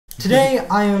Today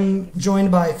I am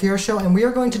joined by F3RCHO, and we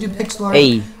are going to do pixel art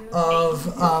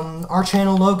of our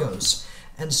channel logos.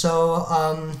 And so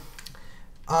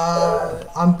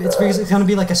it's basically going to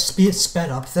be like a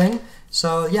sped up thing.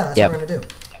 So yeah, that's what we're going to do.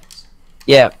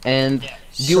 Yeah, and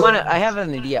do you want to? I have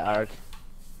an idea, Ark.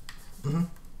 Mm-hmm.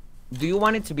 Do you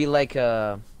want it to be like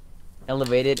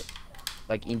elevated,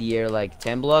 like in the air, like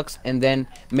 10 blocks, and then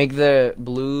make the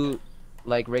blue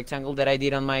like rectangle that I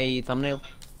did on my thumbnail?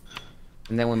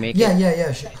 And then we make it.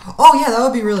 Yeah. Sure. Oh yeah, that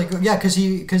would be really good. Yeah, because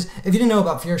if you didn't know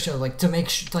about F3RCHO,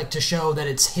 like to show that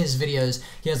it's his videos,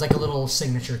 he has like a little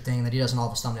signature thing that he does in all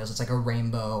of his thumbnails. It's like a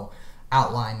rainbow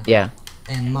outline. Yeah.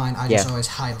 And mine, I just always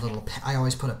hide a little. I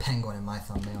always put a penguin in my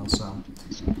thumbnail. So.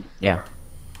 Yeah.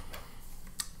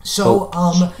 So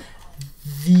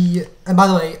and by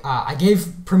the way, I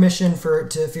gave permission to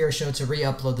F3RCHO to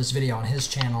re-upload this video on his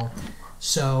channel.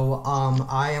 So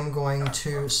I am going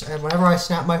to, and whenever I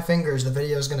snap my fingers, the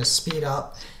video is going to speed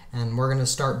up, and we're going to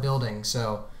start building.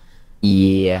 So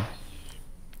yeah,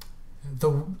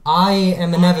 I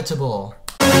am inevitable.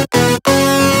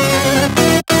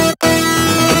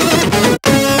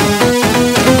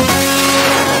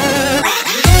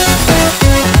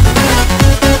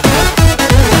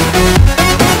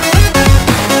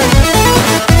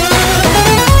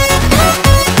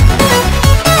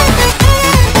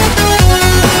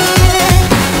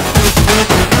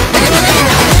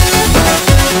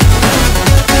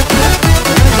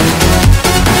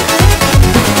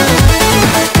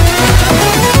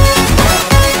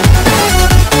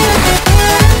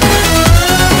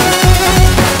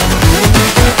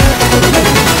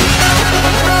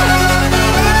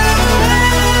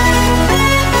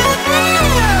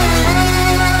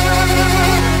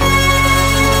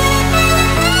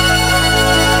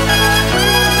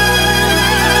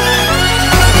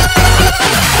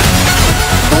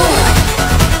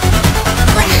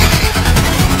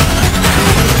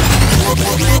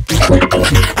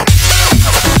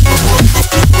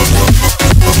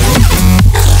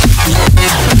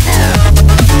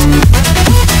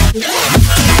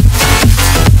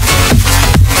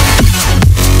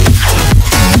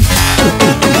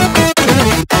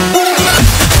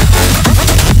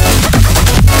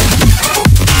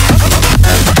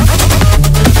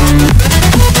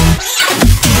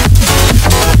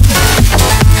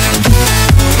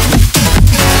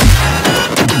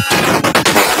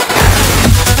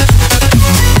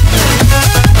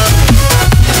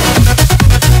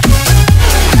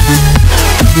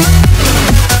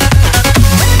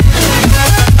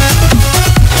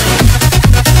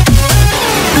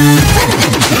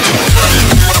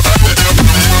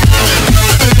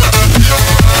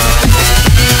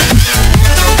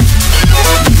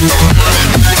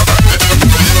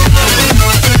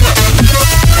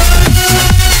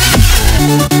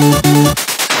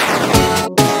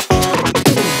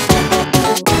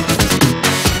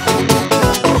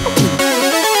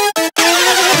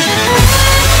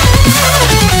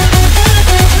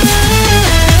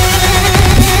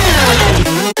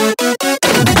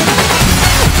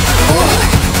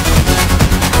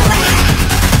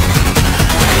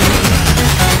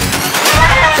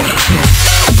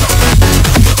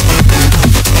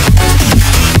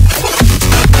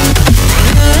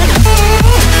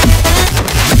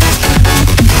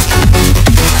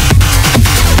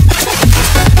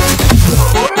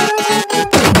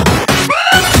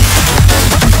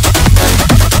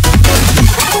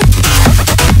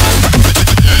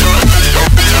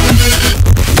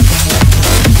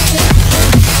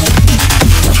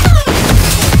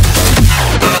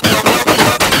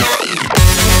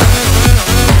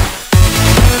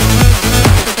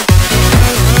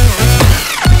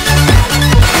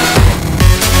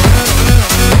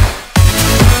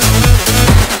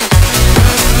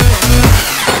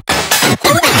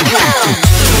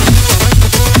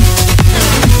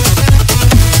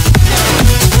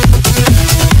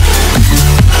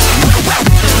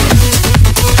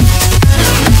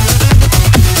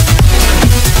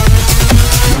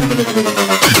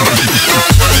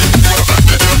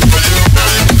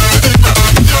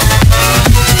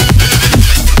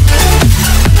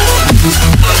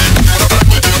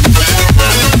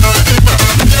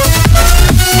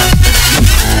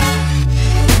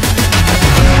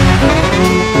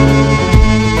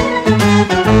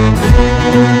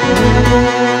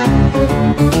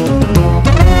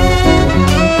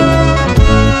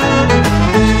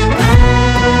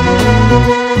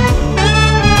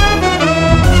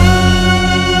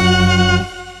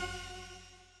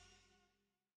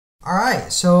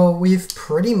 so we've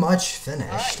pretty much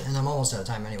finished, and I'm almost out of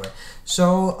time anyway.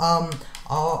 So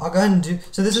I'll go ahead and do.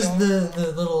 So this is the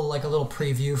little a little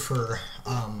preview for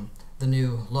the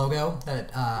new logo that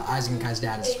Isaac and Kai's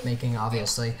dad is making,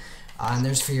 obviously. And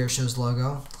there's F3RCHO's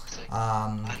logo.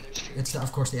 It's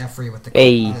of course the F3 with the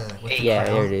yeah,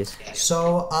 there it is.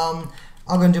 So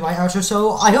I'll go and do my outro.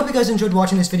 So I hope you guys enjoyed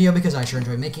watching this video because I sure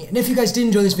enjoyed making it. And if you guys did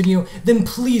enjoy this video, then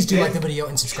please do like the video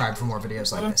and subscribe for more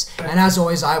videos like this. And as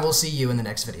always, I will see you in the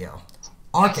next video.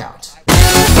 Arc out.